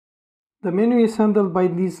The menu is handled by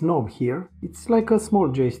this knob here. It's like a small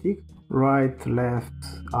joystick, right, left,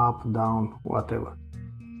 up, down, whatever.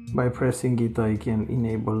 By pressing it I can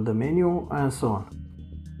enable the menu and so on.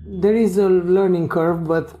 There is a learning curve,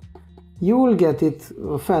 but you will get it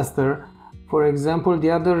faster. For example,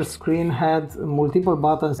 the other screen had multiple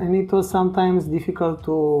buttons and it was sometimes difficult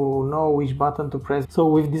to know which button to press. So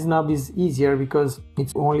with this knob is easier because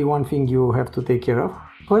it's only one thing you have to take care of.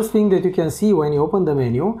 First thing that you can see when you open the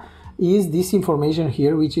menu is this information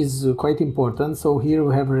here, which is quite important. So here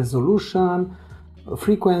we have resolution,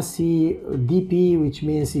 frequency, DP, which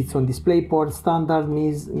means it's on DisplayPort, standard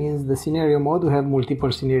means the scenario mode. We have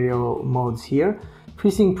multiple scenario modes here.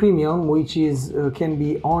 FreeSync Premium, which is can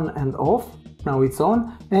be on and off. Now it's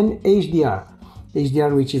on, and HDR,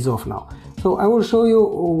 which is off now. So I will show you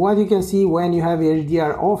what you can see when you have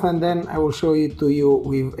HDR off, and then I will show it to you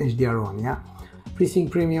with HDR on. Yeah,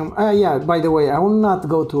 FreeSync Premium. Yeah, by the way, I will not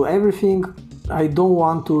go through everything. I don't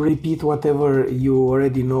want to repeat whatever you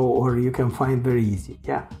already know or you can find very easy.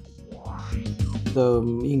 Yeah. The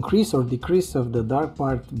increase or decrease of the dark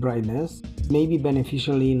part brightness may be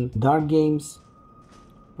beneficial in dark games,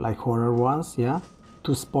 like horror ones, yeah,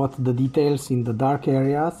 to spot the details in the dark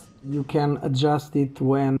areas. You can adjust it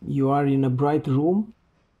when you are in a bright room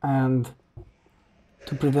and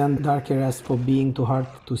to prevent dark areas from being too hard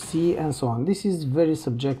to see and so on. This is very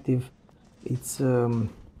subjective. It's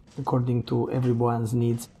according to everyone's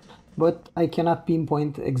needs, but I cannot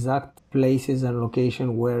pinpoint exact places and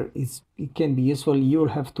location where it can be useful. You'll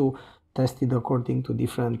have to test it according to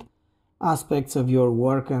different aspects of your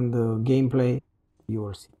work and the gameplay. You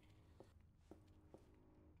will see.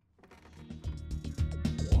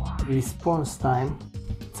 Response time.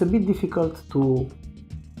 It's a bit difficult to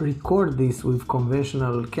record this with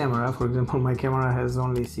conventional camera. For example, my camera has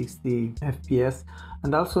only 60 FPS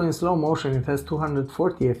and also in slow motion it has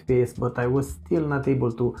 240 FPS, but I was still not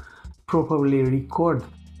able to properly record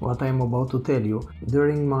what I'm about to tell you.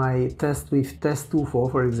 During my test with Test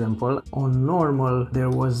 2.4, for example, on normal there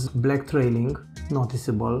was black trailing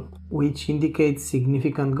noticeable, which indicates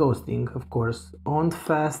significant ghosting, of course. On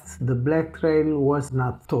fast, the black trail was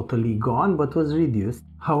not totally gone, but was reduced.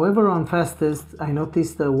 However, on fastest, I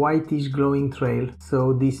noticed a whitish glowing trail,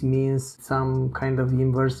 so this means some kind of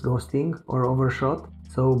inverse ghosting or overshot.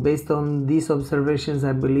 So based on these observations,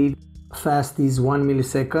 I believe fast is 1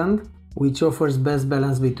 millisecond, which offers best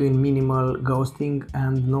balance between minimal ghosting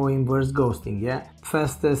and no inverse ghosting. Yeah,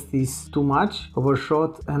 fastest is too much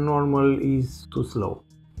overshot and normal is too slow.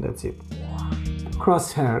 That's it.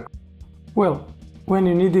 Crosshair. Well, when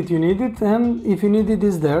you need it, and if you need it,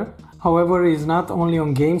 it's there. However, it's not only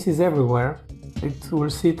on games, it's everywhere. It will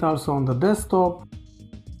sit also on the desktop.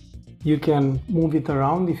 You can move it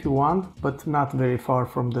around if you want, but not very far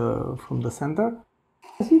from the center.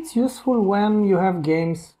 It's useful when you have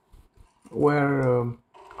games where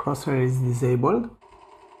crosshair is disabled,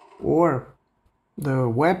 or the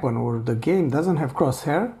weapon or the game doesn't have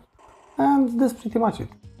crosshair, and that's pretty much it.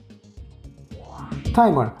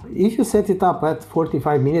 Timer. If you set it up at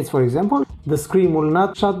 45 minutes, for example, the screen will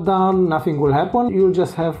not shut down, nothing will happen. You'll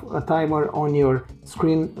just have a timer on your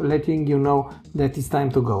screen letting you know that it's time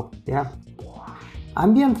to go. Yeah.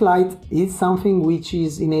 Ambient light is something which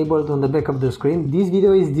is enabled on the back of the screen. This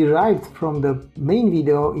video is derived from the main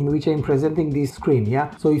video in which I'm presenting this screen,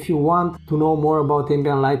 yeah? So if you want to know more about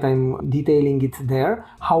ambient light, I'm detailing it there.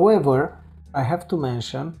 However, I have to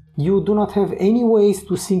mention, you do not have any ways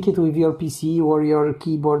to sync it with your PC or your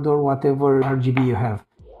keyboard or whatever RGB you have.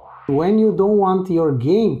 When you don't want your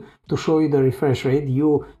game to show you the refresh rate,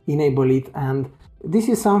 you enable it, and this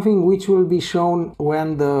is something which will be shown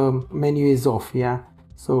when the menu is off, yeah?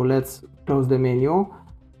 So let's close the menu.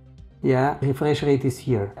 Yeah, refresh rate is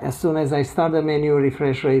here. As soon as I start the menu,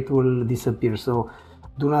 refresh rate will disappear. So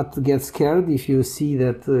do not get scared if you see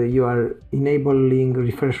that you are enabling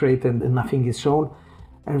refresh rate and nothing is shown.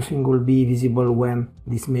 Everything will be visible when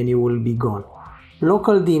this menu will be gone.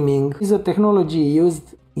 Local dimming is a technology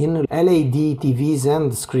used in LED TVs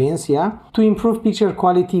and screens, yeah, to improve picture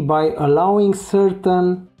quality by allowing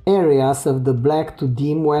certain areas of the black to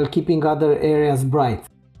dim while keeping other areas bright.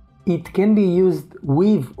 It can be used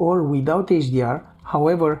with or without HDR,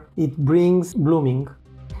 however, it brings blooming.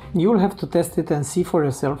 You'll have to test it and see for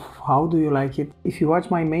yourself how do you like it. If you watch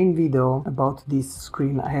my main video about this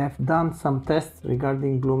screen, I have done some tests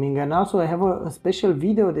regarding blooming, and also I have a special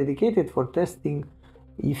video dedicated for testing.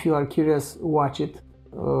 If you are curious, watch it.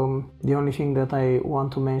 The only thing that I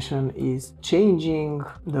want to mention is changing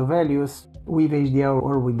the values with HDR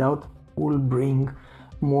or without will bring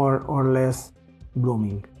more or less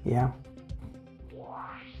blooming, yeah.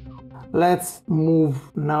 Let's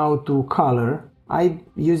move now to color. I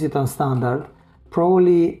use it on standard.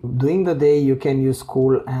 Probably during the day you can use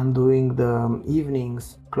cool, and during the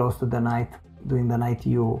evenings close to the night, during the night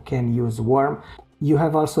you can use warm. You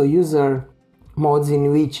have also user modes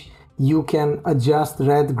in which you can adjust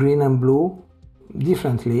red, green and blue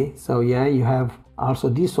differently. So yeah, you have also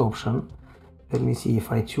this option. Let me see,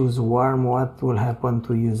 if I choose warm, what will happen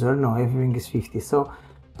to user? No, everything is 50. So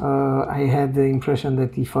I had the impression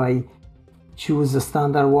that if I choose a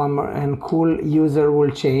standard, warm and cool, user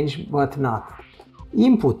will change, but not.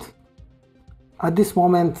 Input. At this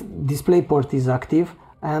moment DisplayPort is active,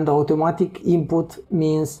 and automatic input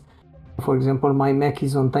means, for example, my Mac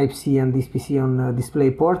is on Type-C and this PC on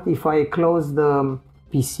DisplayPort. If I close the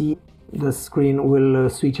PC, the screen will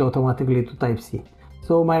switch automatically to Type-C.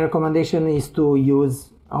 So my recommendation is to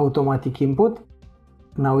use automatic input.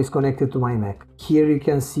 Now it's connected to my Mac. Here you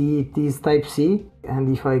can see it is Type-C,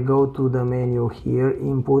 and if I go to the menu here,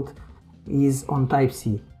 input is on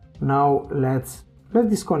Type-C. Now let's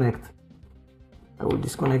disconnect. I will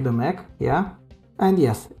disconnect the Mac, yeah, and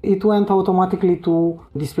yes, it went automatically to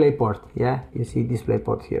DisplayPort. Yeah, you see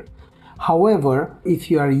DisplayPort here. However,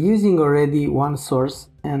 if you are using already one source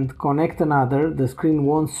and connect another, the screen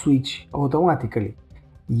won't switch automatically.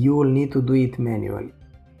 You will need to do it manually.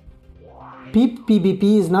 PIP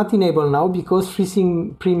PBP is not enabled now because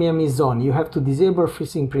FreeSync Premium is on. You have to disable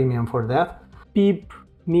FreeSync Premium for that. PIP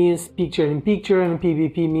means picture in picture and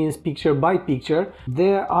PBP means picture by picture.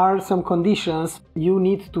 There are some conditions. You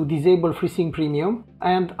need to disable FreeSync Premium,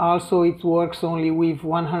 and also it works only with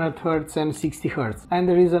 100 Hz and 60 Hz. And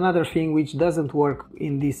there is another thing which doesn't work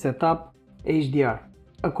in this setup, HDR,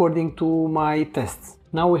 according to my tests.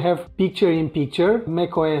 Now we have picture in picture,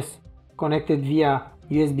 macOS connected via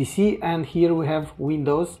USB-C, and here we have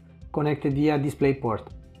Windows connected via DisplayPort.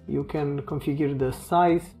 You can configure the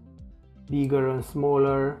size, bigger and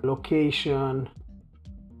smaller, location,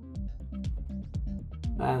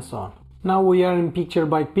 and so on. Now we are in picture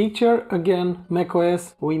by picture, again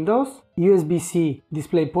macOS, Windows, USB-C,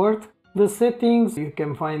 DisplayPort. The settings, you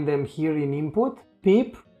can find them here in input,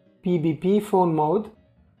 PIP, PBP, phone mode.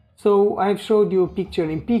 So I've showed you picture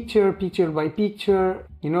in picture, picture by picture.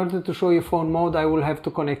 In order to show you phone mode, I will have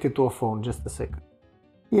to connect it to a phone. Just a second.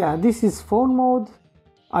 Yeah, this is phone mode.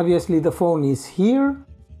 Obviously the phone is here.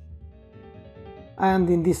 And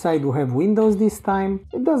in this side we have Windows this time.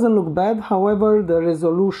 It doesn't look bad, however the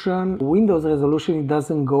resolution, Windows resolution, it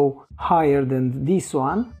doesn't go higher than this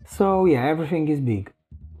one. So yeah, everything is big.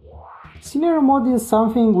 Scenario mode is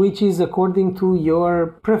something which is according to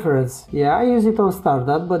your preference. Yeah, I use it on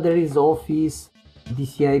startup, but there is Office,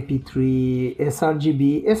 DCI-P3,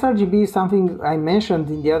 sRGB. sRGB is something I mentioned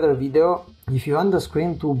in the other video. If you want the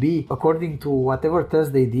screen to be according to whatever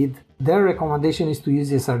test they did, their recommendation is to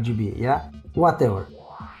use sRGB, yeah? Whatever.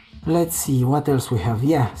 Let's see what else we have.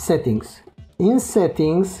 Yeah, settings. In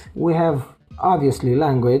settings we have obviously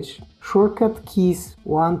language, shortcut keys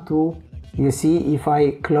 1, 2. You see, if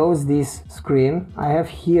I close this screen, I have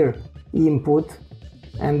here input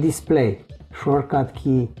and display. Shortcut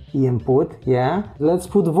key input, yeah. Let's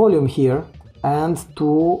put volume here, and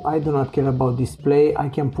to, I do not care about display, I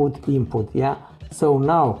can put input, yeah. So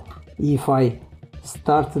now if I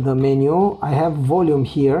start the menu, I have volume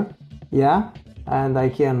here, yeah, and I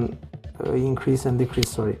can increase and decrease,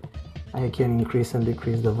 sorry. I can increase and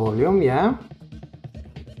decrease the volume, yeah.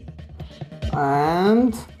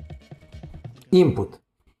 And input.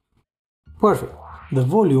 Perfect. The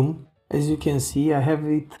volume, as you can see, I have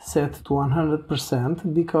it set to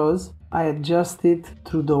 100% because I adjust it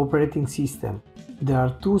through the operating system. There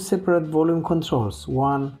are two separate volume controls,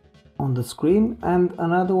 one on the screen and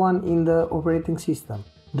another one in the operating system.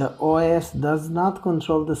 The OS does not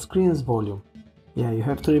control the screen's volume. Yeah, you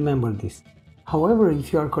have to remember this. However,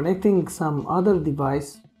 if you are connecting some other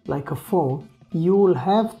device like a phone, you will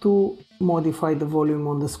have to modify the volume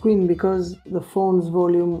on the screen because the phone's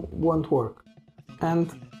volume won't work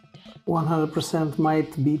and 100%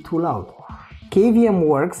 might be too loud. KVM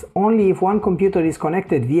works only if one computer is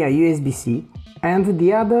connected via USB-C and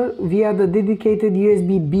the other via the dedicated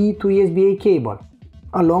USB-B to USB-A cable,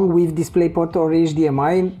 along with DisplayPort or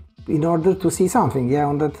HDMI in order to see something, yeah,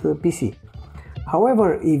 on that PC.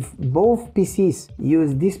 However, if both PCs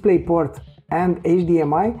use DisplayPort and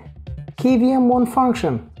HDMI, KVM won't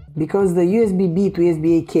function because the USB-B to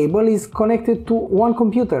USB-A cable is connected to one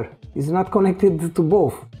computer. It's not connected to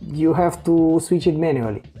both. You have to switch it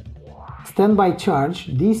manually. Standby charge.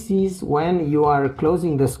 This is when you are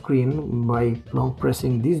closing the screen by long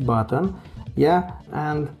pressing this button Yeah,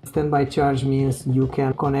 and standby charge means you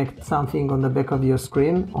can connect something on the back of your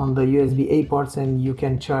screen on the USB-A ports and you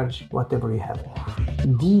can charge whatever you have.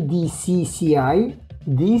 DDCCI,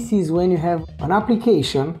 this is when you have an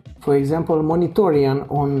application, for example Monitorian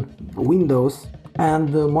on Windows and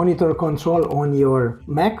the monitor control on your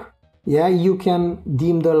Mac. Yeah, you can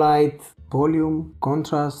dim the light, volume,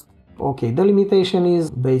 contrast. Okay, the limitation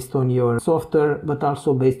is based on your software, but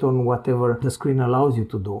also based on whatever the screen allows you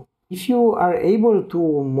to do. If you are able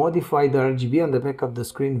to modify the RGB on the back of the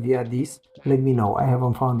screen via this, let me know. I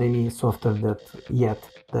haven't found any software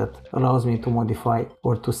that allows me to modify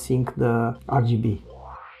or to sync the RGB.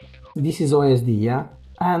 This is OSD, yeah?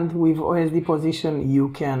 And with OSD position, you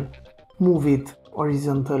can move it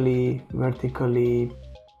horizontally, vertically,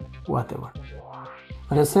 whatever.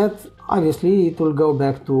 Reset, obviously it will go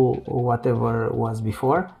back to whatever was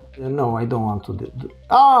before. No, I don't want to do.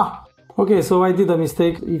 Okay, so I did a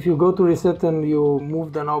mistake. If you go to reset and you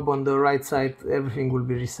move the knob on the right side, everything will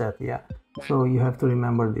be reset, yeah? So you have to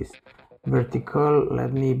remember this. Vertical,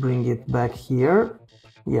 let me bring it back here.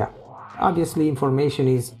 Yeah, obviously information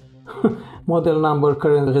is model number,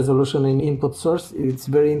 current resolution and input source. It's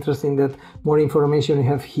very interesting that more information you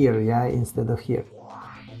have here, yeah, instead of here.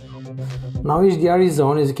 Now HDR is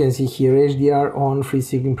on, as you can see here, HDR on,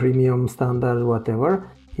 FreeSync Premium, Standard,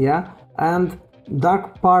 whatever, yeah? And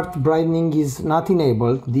dark part brightening is not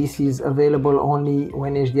enabled. This is available only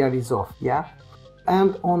when HDR is off, yeah?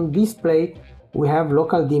 And on display we have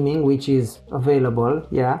local dimming, which is available,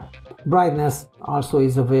 yeah? Brightness also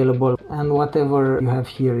is available, and whatever you have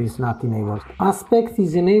here is not enabled. Aspect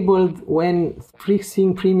is enabled when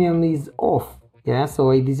FreeSync Premium is off, yeah? So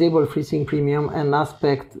I disable FreeSync Premium and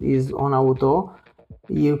aspect is on auto.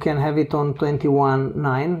 You can have it on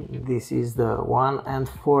 21.9, this is the one, and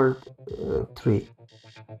 4.3.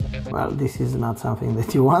 Well, this is not something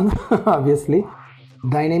that you want, obviously.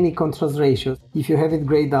 Dynamic contrast ratio. If you have it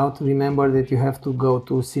grayed out, remember that you have to go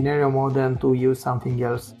to scenario mode and to use something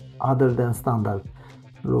else other than standard.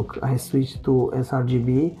 Look, I switched to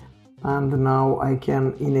sRGB and now I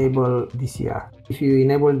can enable DCR. If you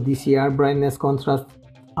enable DCR, brightness, contrast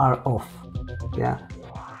are off, yeah?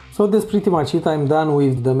 So that's pretty much it. I'm done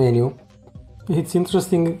with the menu. It's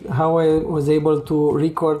interesting how I was able to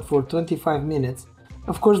record for 25 minutes.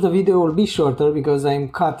 Of course the video will be shorter because I'm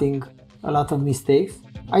cutting a lot of mistakes.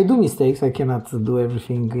 I do mistakes, I cannot do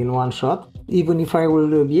everything in one shot. Even if I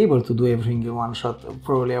will be able to do everything in one shot,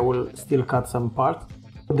 probably I will still cut some parts.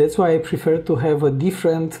 That's why I prefer to have a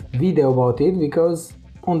different video about it, because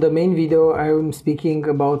on the main video I'm speaking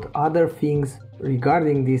about other things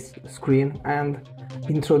regarding this screen, and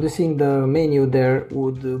introducing the menu there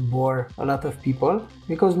would bore a lot of people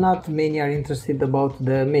because not many are interested about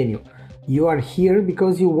the menu. You are here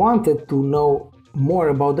because you wanted to know more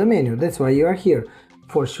about the menu, that's why you are here.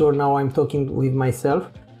 For sure, now I'm talking with myself.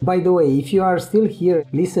 By the way, if you are still here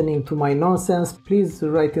listening to my nonsense, please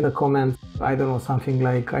write in a comment, I don't know, something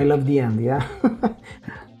like I love the end, yeah?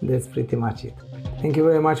 That's pretty much it. Thank you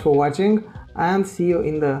very much for watching and see you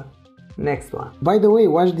in the next one. By the way,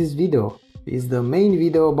 watch this video. It's the main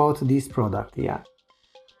video about this product, yeah.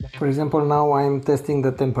 For example, now I'm testing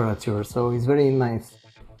the temperature, so it's very nice.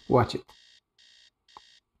 Watch it.